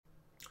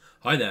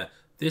Hi there,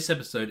 this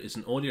episode is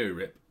an audio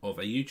rip of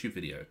a YouTube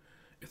video.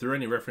 If there are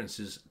any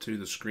references to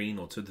the screen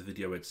or to the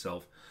video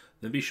itself,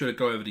 then be sure to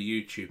go over to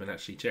YouTube and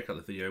actually check out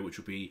the video, which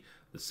will be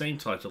the same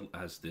title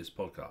as this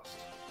podcast.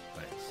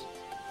 Thanks.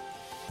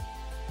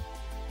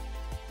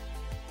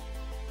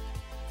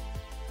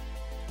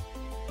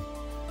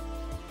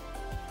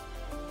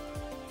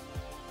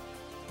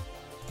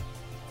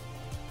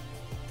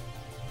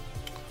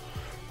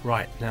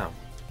 Right, now,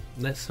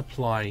 let's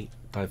apply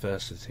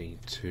diversity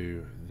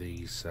to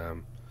this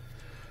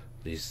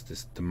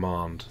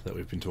demand that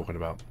we've been talking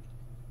about.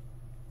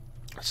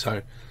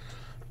 So,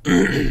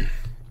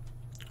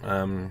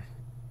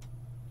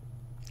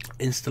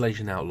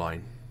 installation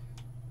outline.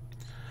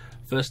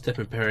 First step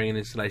in preparing an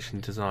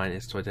installation design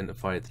is to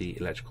identify the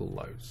electrical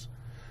loads.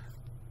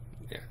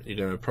 You're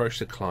going to approach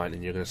the client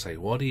and you're going to say,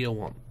 what do you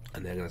want?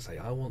 And they're going to say,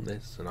 I want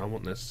this, and I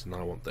want this, and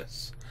I want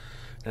this.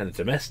 And the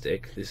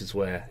domestic, this is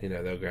where,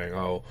 they're going,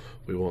 oh,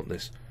 we want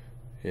this,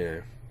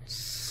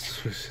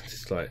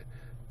 it's like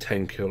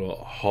 10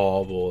 kilowatt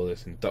hob or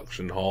this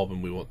induction hob,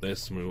 and we want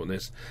this and we want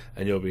this,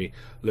 and you'll be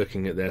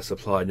looking at their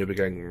supply and you'll be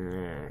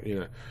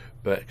going,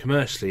 but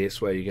commercially it's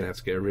where you're going to have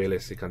to get a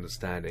realistic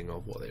understanding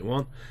of what they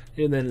want.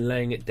 You're then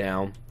laying it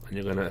down and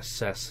you're going to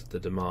assess the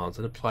demands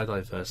and apply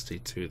diversity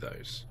to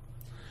those.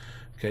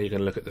 Okay, you're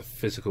going to look at the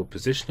physical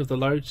position of the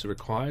loads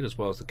required, as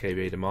well as the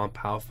kVA demand,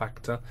 power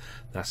factor,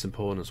 that's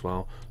important as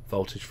well,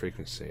 voltage,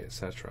 frequency,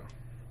 etc.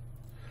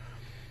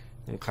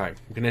 Okay,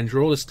 you can then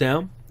draw this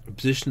down,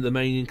 position of the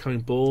main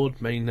incoming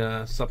board, main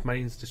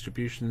sub-mains,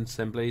 distribution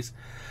assemblies,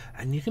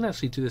 and you can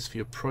actually do this for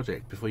your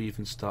project before you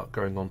even start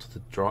going onto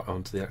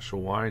the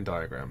actual wiring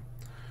diagram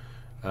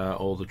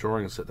or the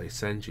drawings that they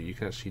send you. You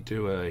can actually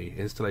do a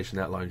installation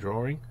outline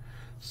drawing,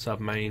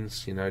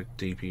 sub-mains,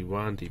 DB1,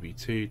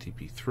 DB2,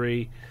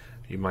 DB3.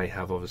 You may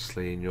have,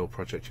 obviously, in your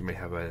project, you may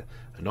have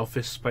an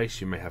office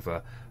space, you may have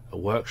a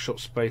workshop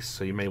space,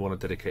 so you may want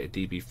to dedicate a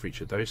DB for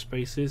each of those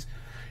spaces.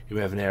 You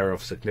may have an area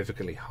of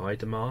significantly high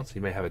demand, so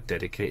you may have a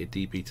dedicated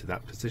DB to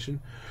that position,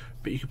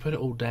 but you can put it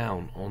all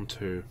down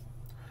onto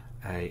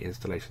a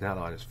installation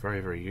outline. It's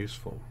very, very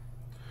useful.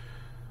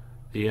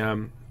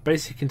 The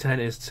basic intent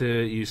is to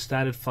use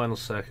standard final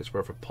circuits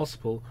wherever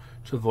possible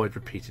to avoid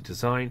repeated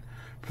design,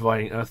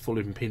 providing earth fault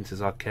loop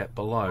impedances are kept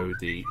below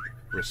the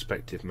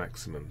respective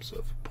maximums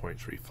of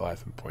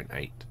 0.35 and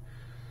 0.8.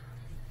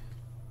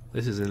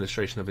 This is an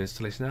illustration of an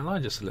installation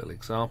outline, just a little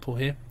example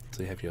here.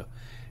 So you have your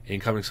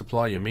incoming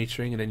supply, your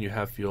metering, and then you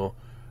have your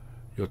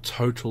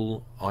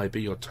total IB,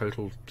 your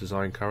total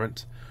design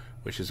current,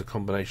 which is a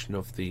combination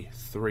of the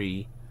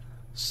three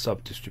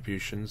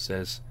sub-distributions.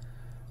 There's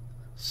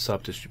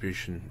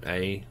sub-distribution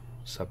A,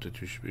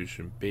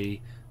 sub-distribution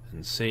B,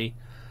 and C.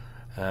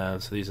 So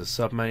these are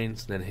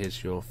sub-mains, and then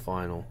here's your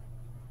final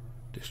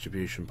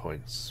distribution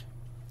points.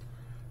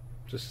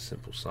 Just a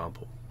simple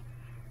sample.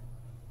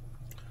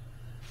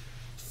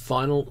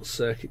 Final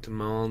circuit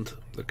demand.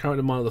 The current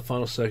demand of the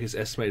final circuit is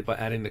estimated by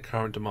adding the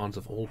current demands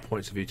of all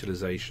points of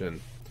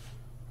utilization.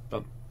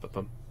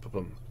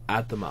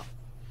 Add them up.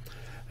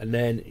 And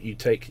then you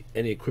take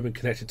any equipment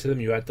connected to them,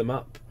 you add them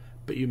up,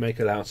 but you make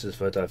allowances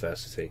for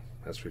diversity,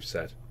 as we've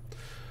said.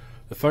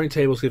 The following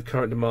tables give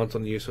current demands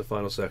on the use of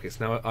final circuits.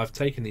 Now, I've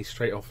taken these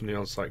straight off from the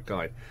on-site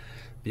guide.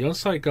 The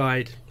on-site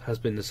guide has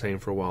been the same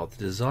for a while. The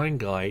design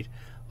guide,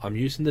 I'm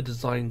using the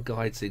design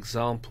guide's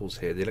examples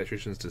here, the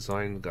electrician's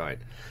design guide.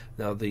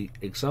 Now, the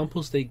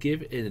examples they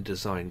give in the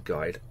design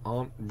guide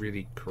aren't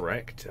really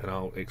correct, and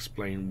I'll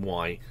explain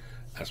why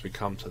as we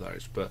come to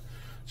those, but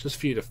just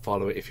for you to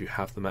follow it if you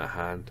have them at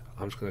hand.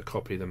 I'm just going to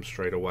copy them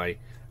straight away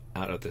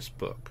out of this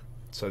book.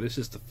 So this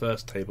is the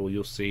first table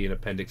you'll see in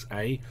Appendix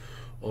A,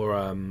 or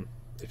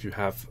if you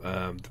have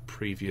the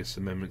previous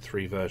Amendment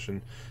 3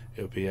 version,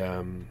 it'll be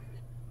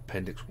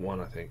Appendix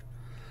 1, I think.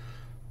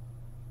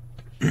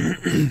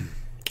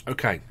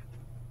 Okay,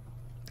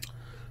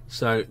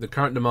 so the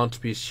current demand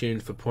to be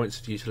assumed for points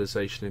of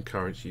utilization and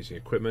currents using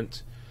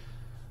equipment.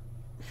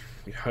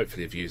 You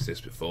hopefully have used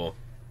this before.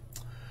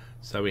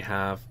 So we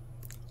have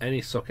any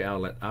socket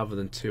outlet other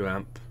than 2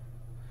 amp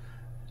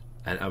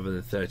and other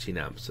than 13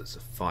 amps. So it's a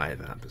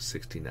 5 amp, a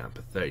 16 amp,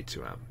 a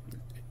 32 amp.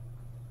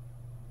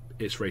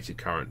 It's rated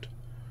current.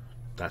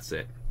 That's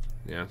it.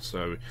 Yeah.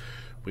 So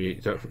we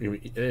don't. At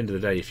the end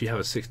of the day, if you have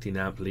a 16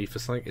 amp lead for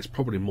something, it's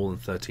probably more than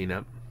 13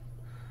 amp.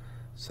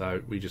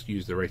 So we just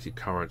use the rated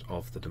current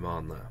of the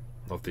demand there,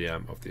 of the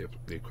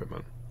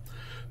equipment.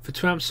 For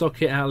 2 amp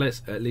socket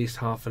outlets, at least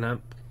half an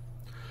amp.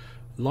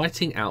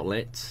 Lighting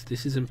outlets,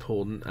 this is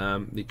important.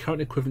 The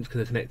current equivalent to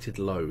the connected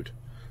load.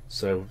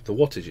 So the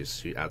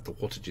wattages, you add the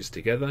wattages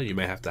together. You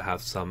may have to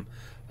have some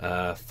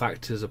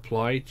factors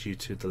applied due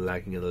to the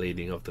lagging and the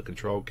leading of the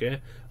control gear,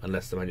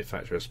 unless the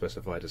manufacturer has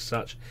specified as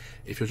such.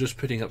 If you're just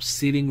putting up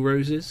ceiling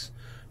roses,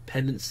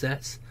 pendant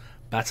sets,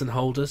 baton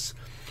holders,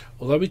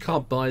 although we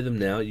can't buy them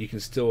now, you can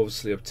still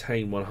obviously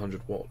obtain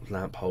 100 watt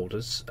lamp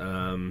holders.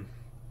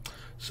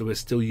 So we're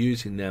still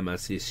using them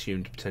as the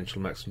assumed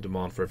potential maximum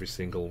demand for every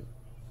single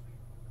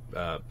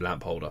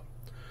lamp holder.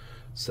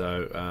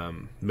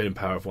 So minimum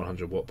power of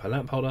 100 watt per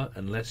lamp holder,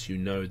 unless you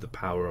know the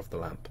power of the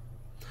lamp.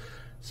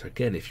 So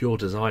again, if you're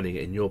designing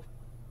it and you're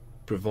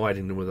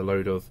providing them with a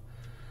load of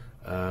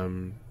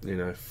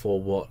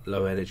 4-watt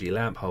low energy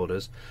lamp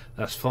holders,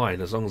 that's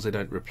fine as long as they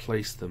don't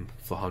replace them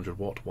for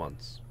 100-watt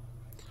ones.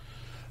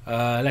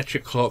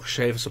 Electric clock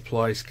shaver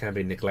supplies can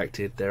be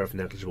neglected, they're of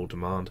negligible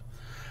demand.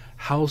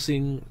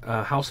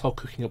 Household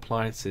cooking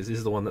appliances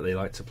is the one that they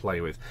like to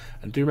play with,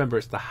 and do remember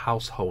it's the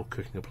household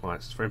cooking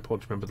appliance. It's very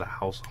important to remember the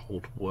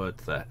household word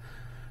there.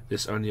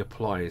 This only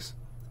applies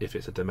if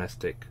it's a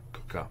domestic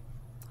cooker.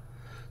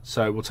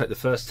 So we'll take the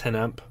first 10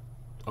 amp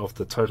of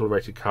the total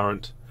rated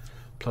current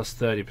plus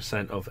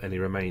 30% of any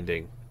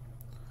remaining.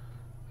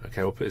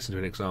 Okay, we'll put this into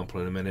an example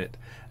in a minute.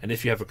 And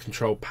if you have a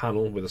control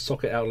panel with a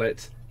socket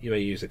outlet, you may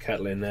use a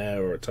kettle in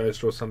there or a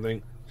toaster or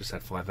something. Just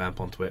add 5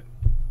 amp onto it.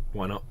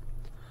 Why not?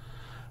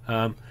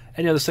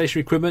 Any other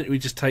stationary equipment, we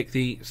just take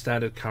the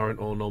standard current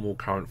or normal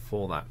current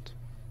for that.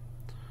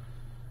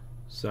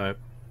 So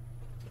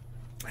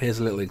here's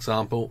a little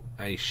example,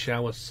 a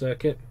shower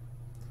circuit.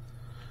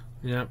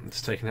 Yeah,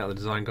 it's taken out the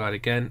design guide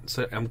again.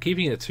 So I'm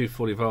keeping it at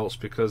 240 volts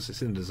because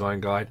it's in the design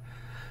guide.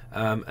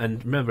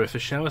 And remember, if a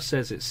shower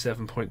says it's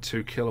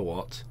 7.2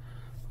 kilowatt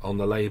on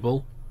the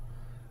label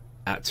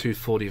at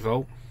 240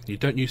 volt, you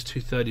don't use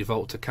 230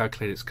 volt to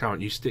calculate its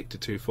current. You stick to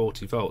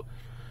 240 volt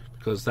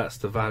because that's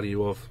the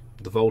value of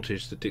the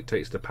voltage that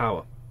dictates the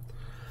power.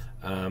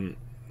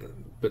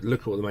 But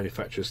look at what the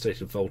manufacturer's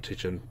stated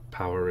voltage and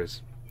power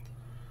is.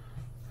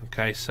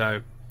 Okay,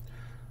 so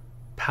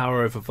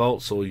power over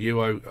volts, or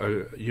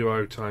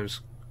UO times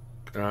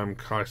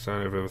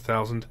cosine over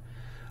 1000.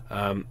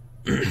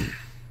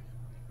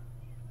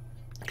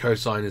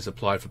 Cosine is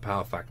applied for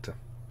power factor.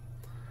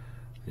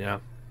 Yeah,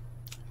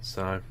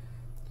 so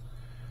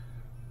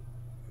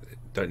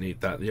don't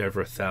need that. The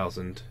over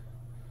 1000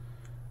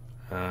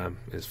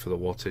 is for the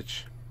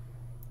wattage.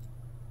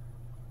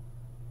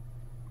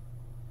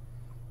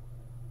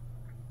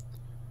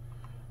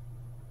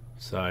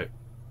 So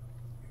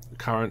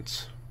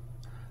current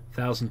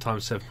 1000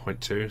 times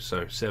 7.2,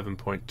 so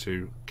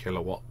 7.2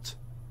 kilowatt.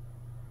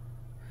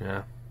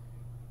 Yeah.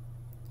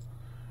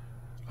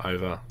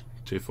 Over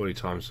 240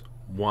 times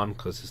 1,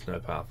 because there's no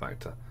power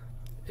factor,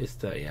 is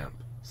 30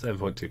 amp.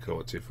 7.2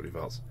 kilowatt, 240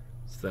 volts.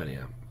 It's 30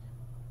 amp.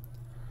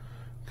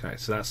 Okay,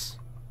 so that's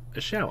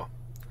a shower.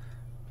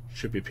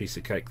 Should be a piece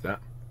of cake, that.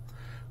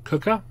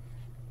 Cooker.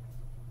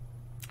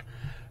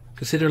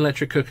 Consider an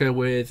electric cooker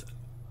with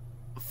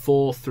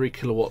 4 3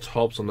 kilowatt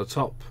hobs on the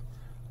top,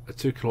 a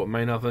 2 kilowatt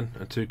main oven,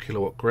 a 2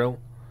 kilowatt grill.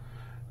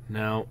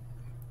 Now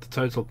the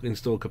total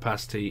installed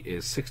capacity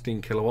is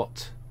 16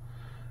 kilowatt.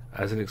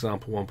 As an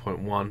example,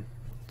 1.1,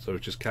 so we've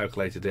just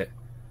calculated it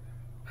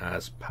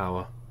as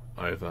power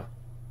over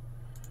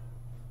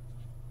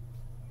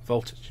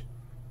voltage.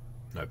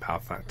 No power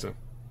factor.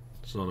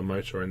 It's not a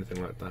motor or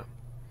anything like that.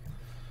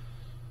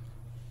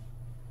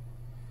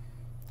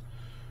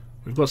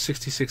 We've got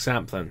 66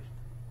 amp then,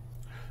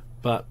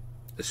 but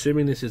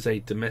assuming this is a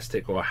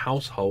domestic or a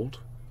household,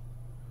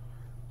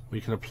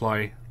 we can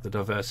apply the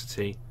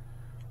diversity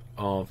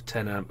of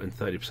 10 amp and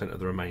 30% of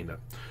the remainder.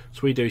 So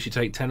what we do is you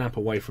take 10 amp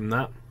away from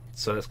that,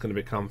 so that's going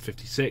to become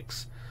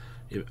 56.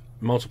 You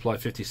multiply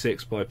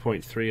 56 by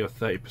 0.3 or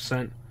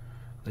 30%,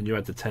 then you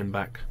add the 10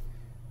 back.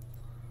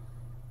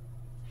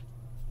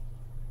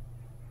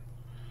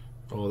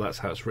 Oh, that's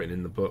how it's written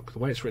in the book. The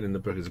way it's written in the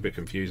book is a bit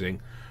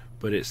confusing,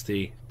 but it's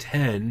the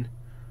 10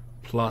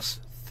 plus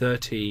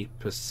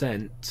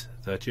 30%,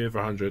 30 over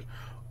 100,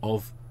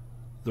 of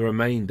the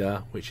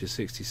remainder, which is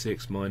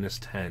 66 minus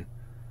 10.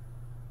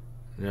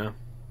 Yeah,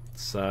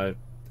 so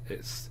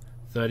it's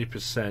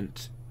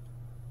 30%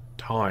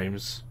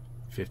 times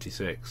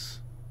 56.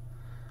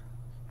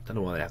 Don't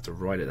know why they have to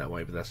write it that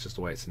way, but that's just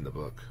the way it's in the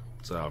book,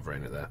 so I've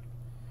written it there.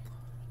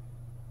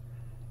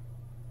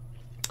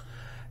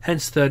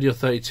 Hence 30 or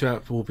 32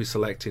 amp will be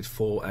selected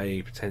for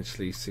a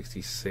potentially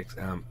 66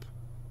 amp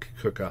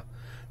cooker.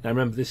 Now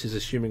remember, this is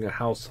assuming a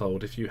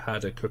household. If you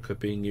had a cooker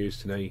being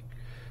used in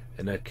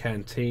a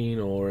canteen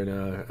or in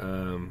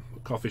a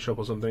coffee shop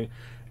or something,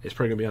 it's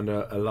probably going to be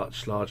under a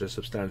much larger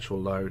substantial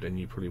load, and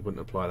you probably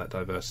wouldn't apply that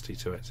diversity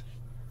to it.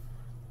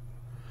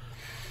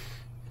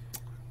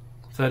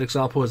 Third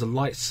example is a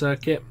light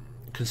circuit.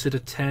 Consider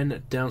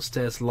 10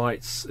 downstairs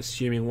lights,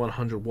 assuming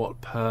 100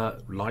 watt per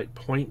light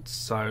point,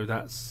 so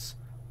that's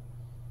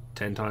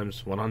 10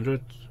 times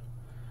 100.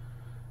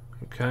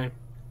 Okay.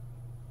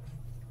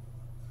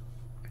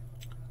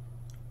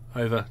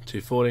 Over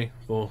 240,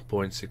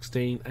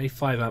 4.16. A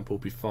 5 amp will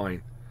be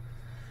fine.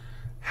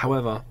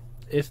 However,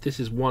 if this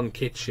is one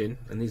kitchen,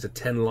 and these are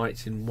 10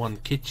 lights in one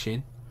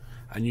kitchen,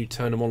 and you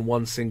turn them on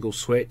one single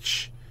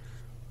switch,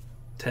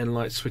 10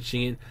 lights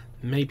switching in,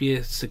 maybe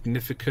a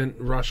significant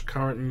rush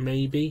current,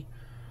 maybe,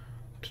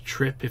 to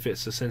trip if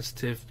it's a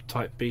sensitive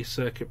type B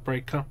circuit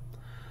breaker.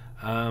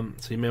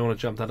 So you may want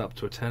to jump that up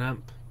to a 10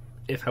 amp.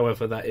 If,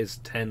 however, that is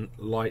 10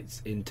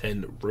 lights in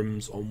 10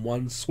 rooms on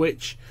one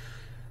switch,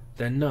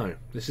 then no.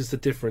 This is the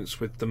difference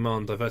with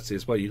demand diversity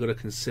as well. You've got to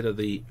consider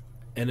the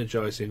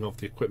energizing of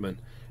the equipment.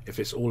 If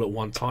it's all at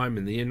one time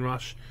in the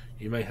inrush,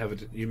 you may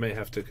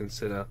have to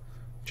consider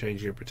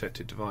changing a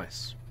protected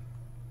device.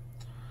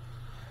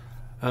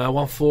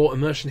 1.4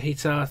 immersion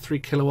heater, 3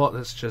 kilowatt.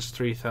 That's just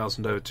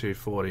 3000 over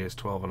 240 is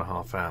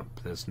 12.5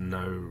 amp. There's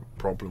no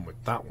problem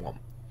with that one.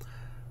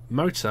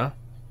 Motor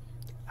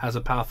has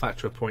a power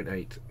factor of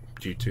 0.8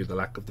 due to the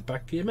lack of the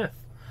back EMF.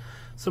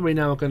 So we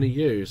now are going to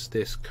use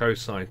this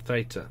cosine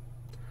theta.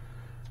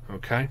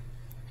 Okay,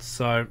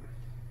 so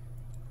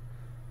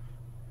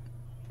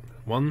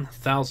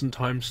 1000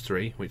 times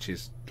 3, which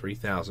is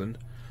 3000,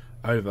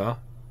 over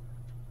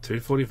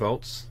 240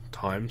 volts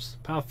times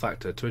power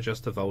factor to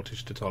adjust the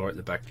voltage to tolerate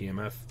the back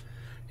EMF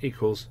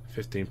equals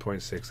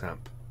 15.6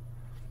 amp.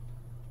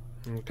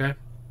 Okay,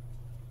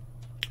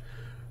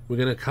 we're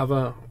going to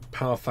cover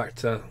power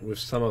factor with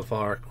some of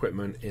our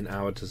equipment in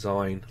our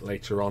design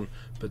later on,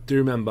 but do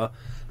remember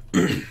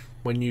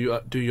when you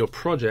do your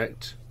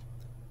project,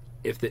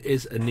 if there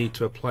is a need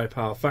to apply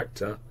power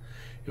factor,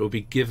 it will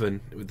be given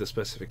with the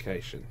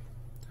specification.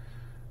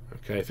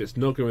 Okay, if it's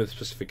not given with the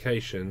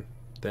specification,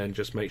 then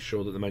just make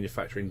sure that the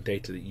manufacturing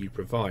data that you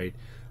provide,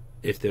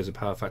 if there's a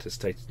power factor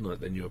stated on it,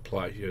 then you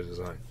apply it to your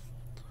design.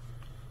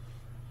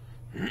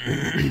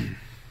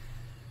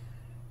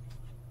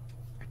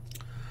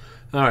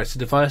 Alright, so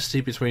diversity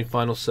between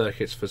final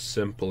circuits for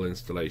simple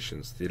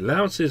installations. The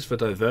allowances for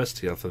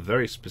diversity are for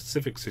very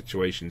specific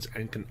situations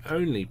and can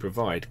only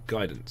provide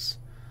guidance.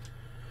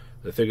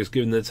 The figures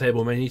given in the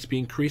table may need to be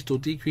increased or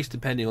decreased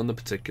depending on the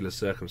particular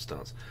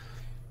circumstance.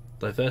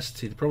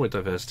 Diversity, the problem with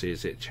diversity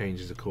is it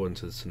changes according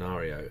to the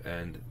scenario,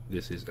 and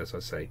this is, as I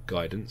say,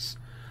 guidance.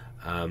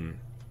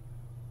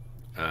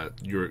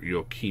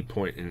 Your key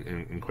point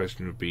in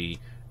question would be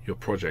your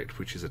project,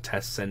 which is a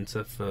test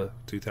center for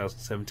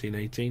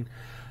 2017-18.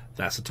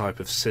 That's a type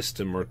of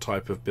system or a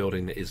type of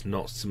building that is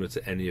not similar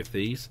to any of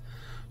these,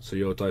 so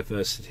your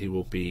diversity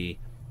will be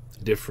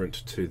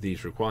different to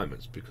these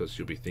requirements, because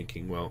you'll be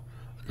thinking, well,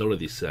 a lot of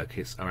these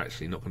circuits are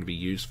actually not going to be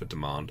used for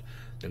demand,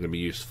 they're going to be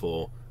used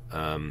for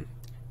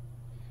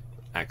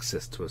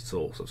access to a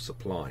source of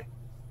supply.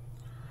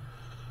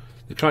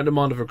 The current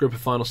demand of a group of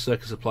final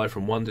circuits supplied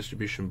from one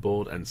distribution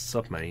board and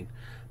submain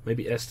may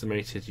be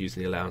estimated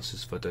using the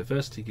allowances for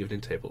diversity given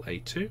in table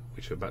A2,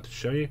 which I'm about to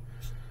show you.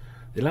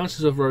 The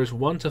allowances of rows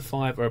 1 to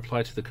 5 are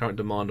applied to the current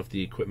demand of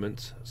the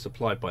equipment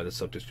supplied by the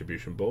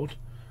sub-distribution board,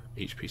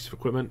 each piece of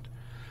equipment.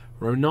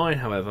 Row 9,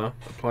 however,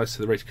 applies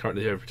to the rated current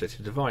of the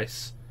overprotected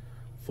device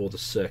for the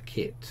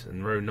circuit,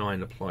 and row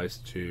 9 applies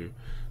to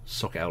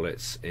socket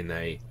outlets in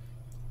a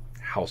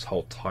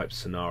household type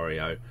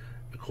scenario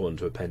according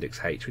to Appendix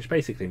H, which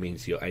basically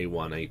means your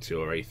A1, A2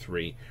 or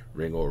A3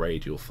 ring or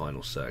radial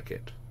final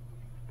circuit.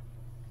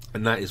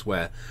 And that is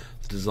where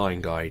the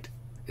design guide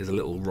is a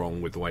little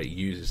wrong with the way it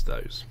uses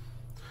those.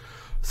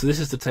 So this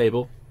is the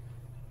table.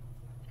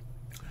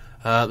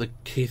 The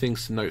key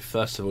things to note,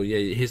 first of all,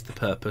 here's the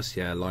purpose.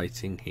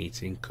 Lighting,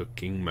 heating,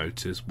 cooking,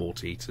 motors,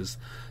 water heaters,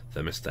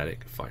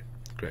 thermostatic. Fine,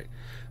 great.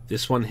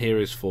 This one here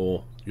is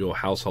for your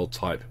household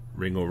type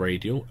ring or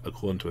radial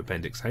according to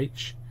Appendix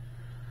H.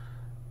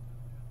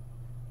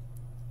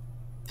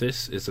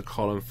 This is a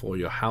column for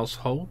your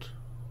household.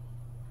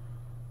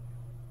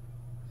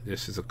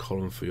 This is a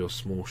column for your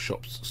small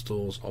shops,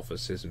 stores,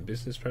 offices and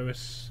business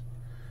premise.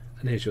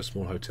 And here's your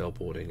small hotel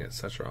boarding,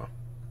 etc.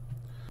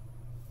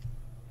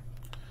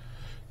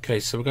 Okay,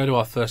 so we'll go to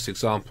our first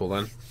example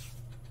then.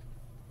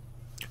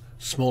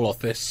 Small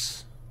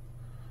office.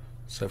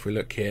 So if we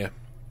look here,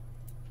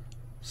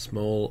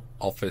 small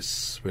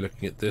office, we're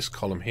looking at this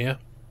column here.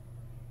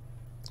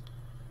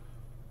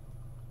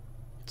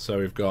 So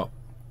we've got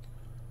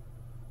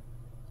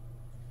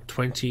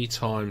 20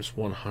 times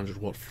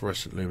 100 watt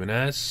fluorescent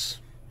luminaires.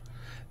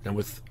 Now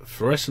with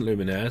fluorescent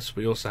luminaires,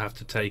 we also have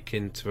to take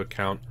into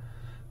account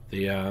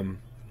the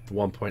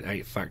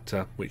 1.8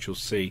 factor, which you'll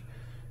see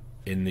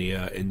in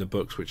the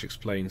books, which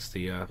explains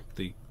the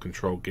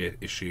control gear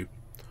issue,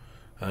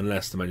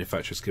 unless the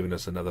manufacturer's given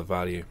us another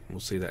value. We'll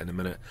see that in a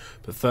minute.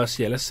 But first,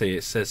 let's see.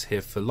 It says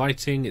here for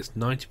lighting, it's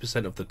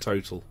 90% of the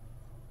total.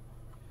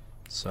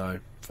 So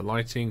for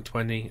lighting,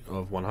 20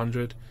 of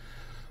 100,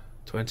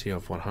 20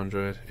 of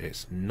 100,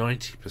 it's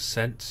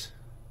 90%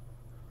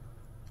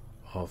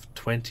 of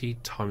 20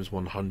 times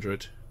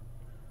 100,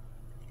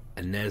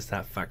 and there's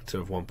that factor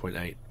of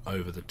 1.8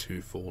 over the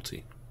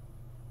 240.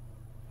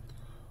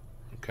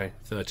 Okay,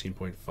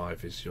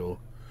 13.5 is your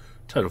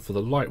total for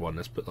the light one.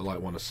 Let's put the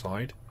light one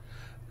aside.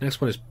 Next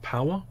one is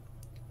power.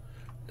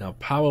 Now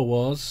power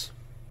was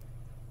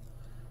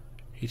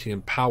heating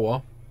and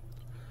power,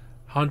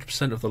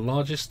 100% of the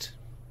largest,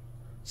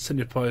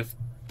 75%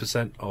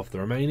 of the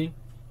remaining.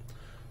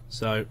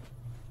 So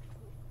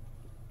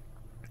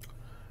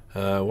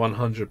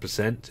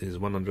 100% is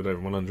 100 over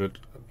 100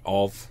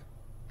 of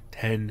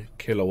 10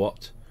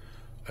 kilowatt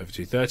over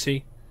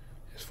 230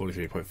 is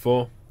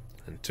 43.4,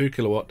 and 2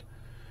 kilowatt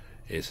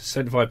is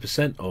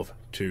 75% of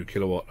 2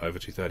 kilowatt over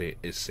 230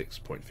 is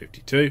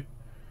 6.52.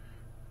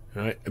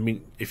 Alright, I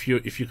mean, if you're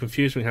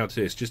confused with how to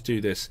do this, just do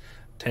this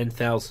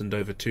 10,000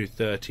 over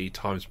 230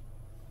 times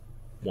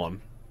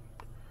 1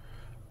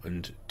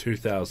 and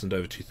 2,000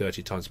 over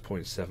 230 times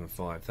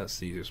 0.75. That's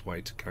the easiest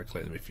way to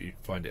calculate them if you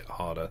find it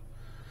harder.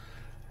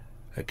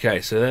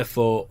 Okay, so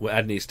therefore we're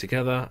adding these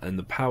together, and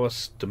the power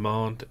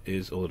demand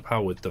is, or the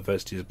power with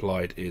diversity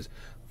applied, is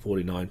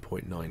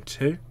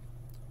 49.92.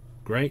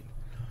 Great.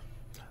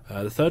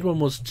 The third one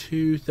was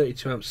two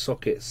 32 amp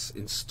sockets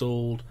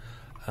installed.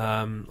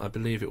 I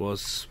believe it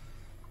was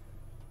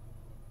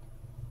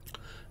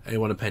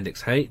A1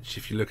 Appendix H.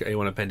 If you look at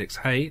A1 Appendix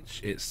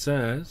H, it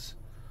says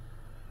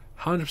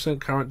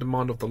 100% current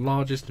demand of the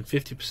largest and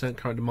 50%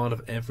 current demand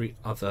of every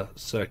other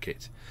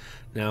circuit.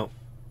 Now,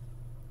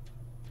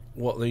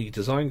 what the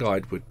design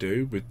guide would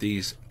do with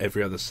these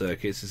every other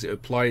circuits is it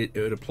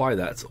would apply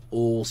that to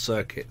all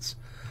circuits.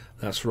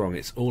 That's wrong.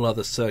 It's all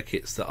other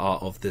circuits that are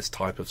of this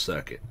type of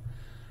circuit.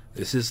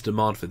 This is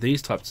demand for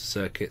these types of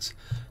circuits.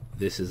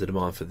 This is the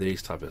demand for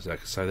these types of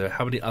circuits. So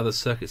how many other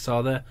circuits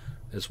are there?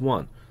 There's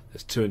one.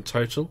 There's two in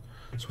total.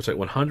 So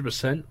we'll take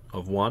 100%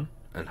 of one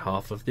and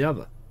half of the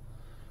other.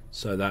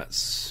 So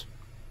that's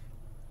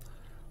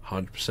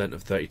 100%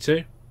 of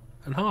 32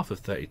 and half of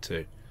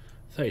 32.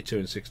 32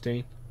 and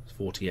 16 is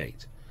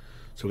 48.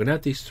 So we're going to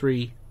add these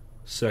three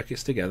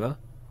circuits together.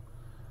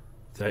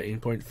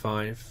 13.5,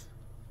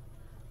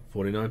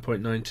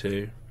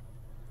 49.92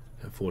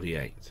 and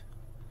 48.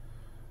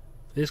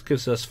 This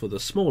gives us, for the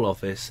small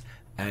office,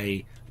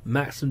 a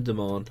maximum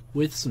demand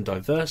with some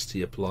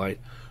diversity applied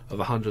of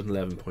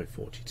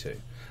 111.42.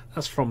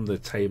 That's from the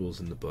tables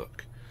in the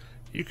book.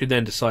 You can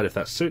then decide if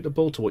that's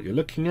suitable to what you're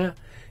looking at.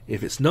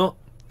 If it's not,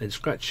 then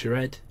scratch your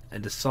head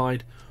and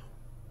decide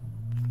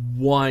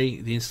why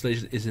the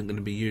installation isn't going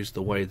to be used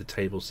the way the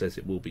table says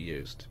it will be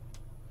used.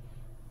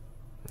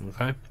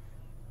 Okay,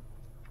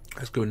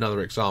 let's go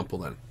another example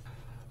then.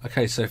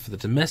 Okay, so for the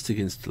domestic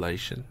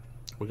installation,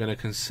 we're going to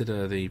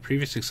consider the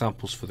previous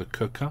examples for the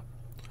cooker.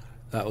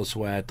 That was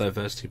where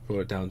diversity brought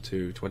it down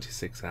to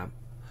 26 amp.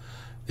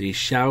 The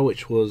shower,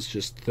 which was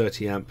just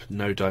 30 amp,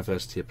 no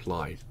diversity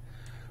applied.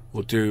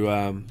 We'll do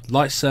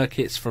light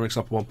circuits from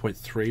example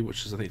 1.3,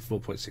 which is I think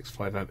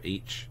 4.65 amp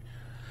each,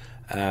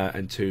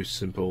 and two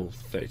simple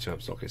 32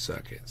 amp socket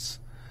circuits.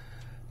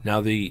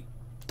 Now the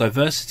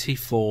diversity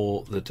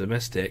for the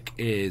domestic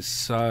is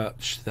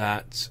such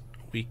that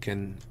we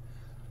can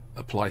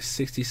apply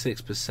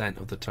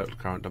 66% of the total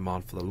current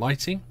demand for the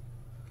lighting.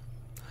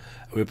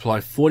 We apply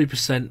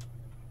 40%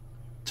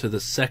 to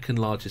the second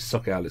largest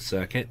socket outlet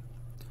circuit.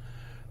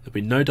 There'll be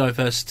no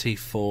diversity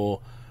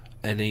for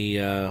any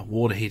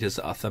water heaters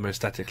that are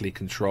thermostatically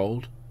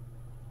controlled,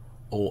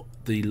 or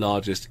the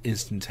largest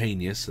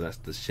instantaneous, so that's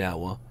the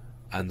shower,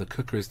 and the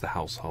cooker is the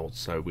household,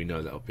 so we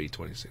know that'll be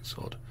 26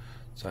 odd,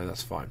 so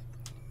that's fine.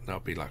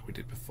 That'll be like we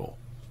did before.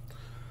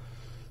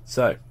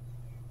 So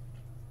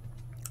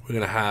we're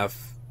going to have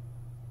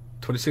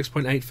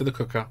 26.8 for the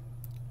cooker,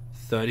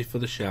 30 for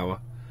the shower,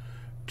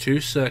 two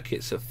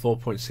circuits at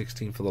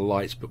 4.16 for the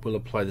lights, but we'll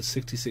apply the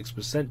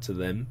 66% to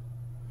them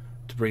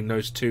to bring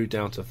those two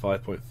down to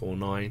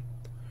 5.49.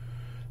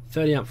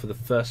 30 amp for the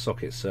first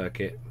socket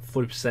circuit,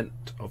 40%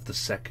 of the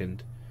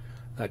second.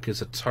 That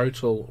gives a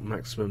total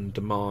maximum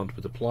demand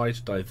with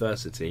applied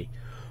diversity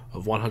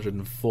of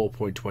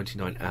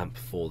 104.29 amp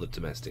for the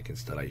domestic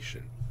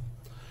installation.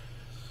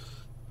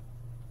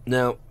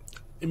 Now,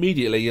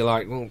 immediately you're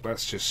like, well,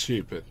 that's just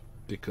stupid,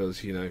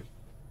 because, you know,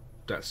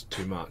 that's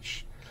too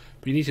much.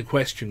 But you need to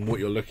question what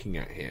you're looking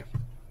at here.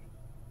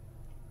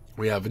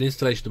 We have an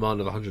installation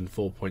demand of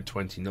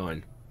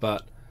 104.29,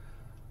 but,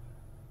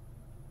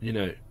 you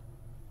know,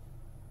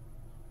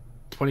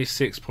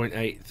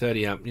 26.8,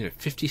 30 amp, you know,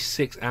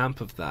 56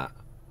 amp of that,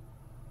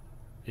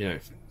 you know,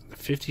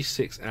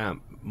 56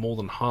 amp, more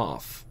than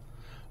half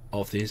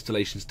of the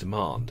installation's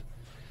demand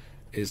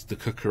is the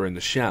cooker and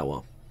the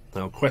shower.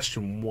 Now,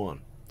 question one,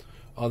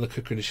 are the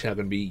cooker and the shower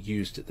going to be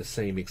used at the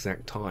same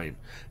exact time?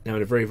 Now,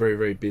 in a very, very,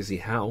 very busy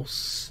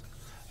house,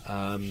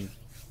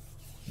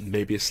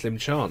 maybe a slim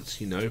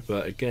chance, you know,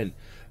 but again,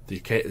 the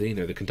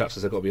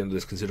conductors have got to be under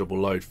this considerable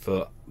load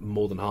for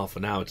more than half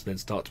an hour to then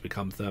start to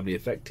become thermally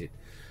affected.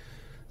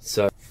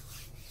 So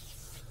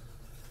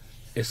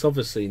it's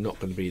obviously not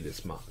going to be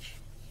this much.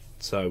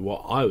 So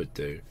what I would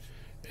do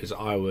is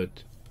I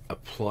would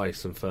apply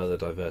some further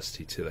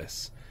diversity to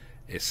this.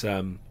 It's as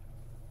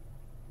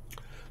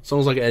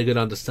long as I get a good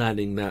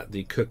understanding that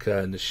the cooker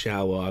and the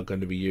shower are going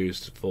to be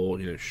used for,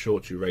 you know,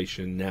 short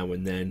duration now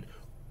and then,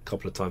 a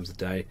couple of times a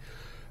day,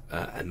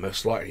 and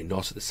most likely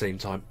not at the same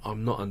time,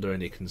 I'm not under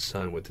any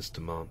concern with this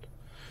demand.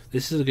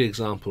 This is a good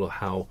example of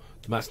how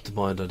the maximum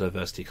demand and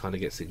diversity kind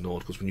of gets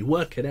ignored, because when you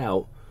work it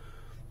out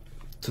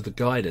to the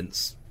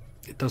guidance,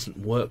 it doesn't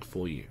work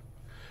for you.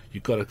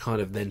 You've got to kind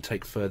of then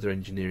take further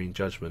engineering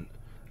judgment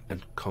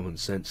and common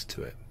sense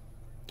to it.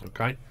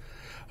 Okay?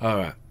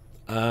 Alright.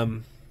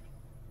 We're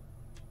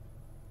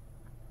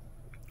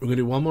going to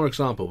do one more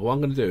example, but what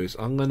I'm going to do is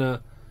I'm going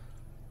to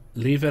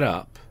leave it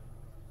up,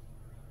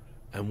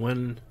 and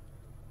when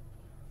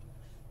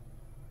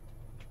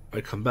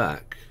I come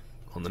back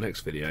on the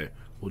next video,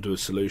 we'll do a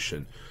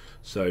solution.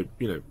 So,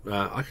 you know,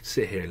 I could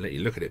sit here and let you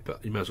look at it,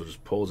 but you might as well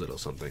just pause it or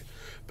something.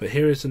 But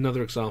here is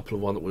another example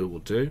of one that we will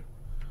do.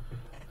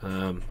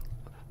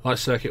 Light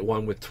circuit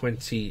 1 with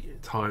 20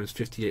 times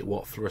 58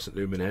 watt fluorescent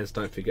luminaires.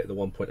 Don't forget the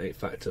 1.8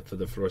 factor for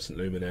the fluorescent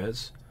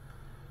luminaires.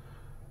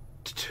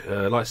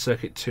 Light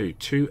circuit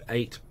 2,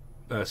 8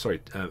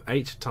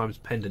 times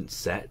pendant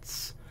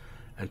sets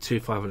and 2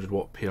 500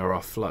 watt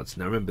PRR floods.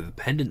 Now remember, the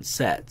pendant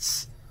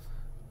sets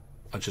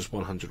are just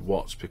 100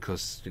 watts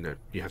because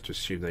you have to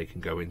assume they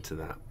can go into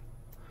that.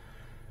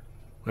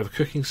 We have a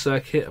cooking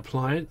circuit,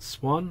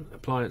 appliance 1,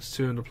 appliance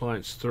 2 and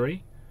appliance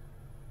 3.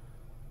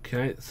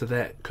 Okay, so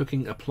they're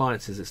cooking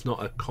appliances. It's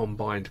not a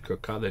combined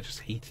cooker, they're just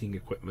heating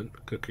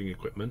equipment, cooking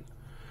equipment.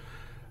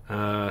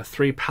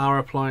 3 power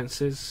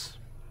appliances,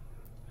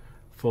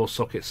 4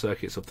 socket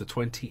circuits of the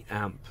 20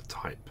 amp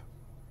type,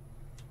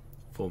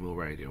 4mm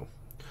radial.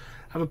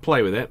 Have a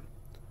play with it,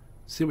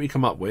 see what you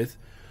come up with,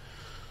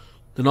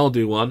 then I'll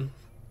do one,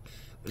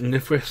 and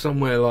if we're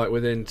somewhere like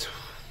within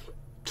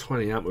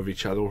 20 amp of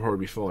each other, we'll probably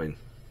be fine.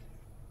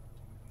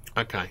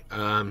 Okay,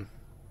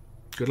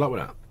 good luck with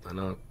that, and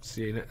I'll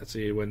see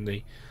you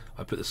when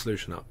I put the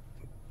solution up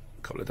in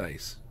a couple of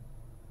days.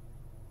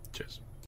 Cheers.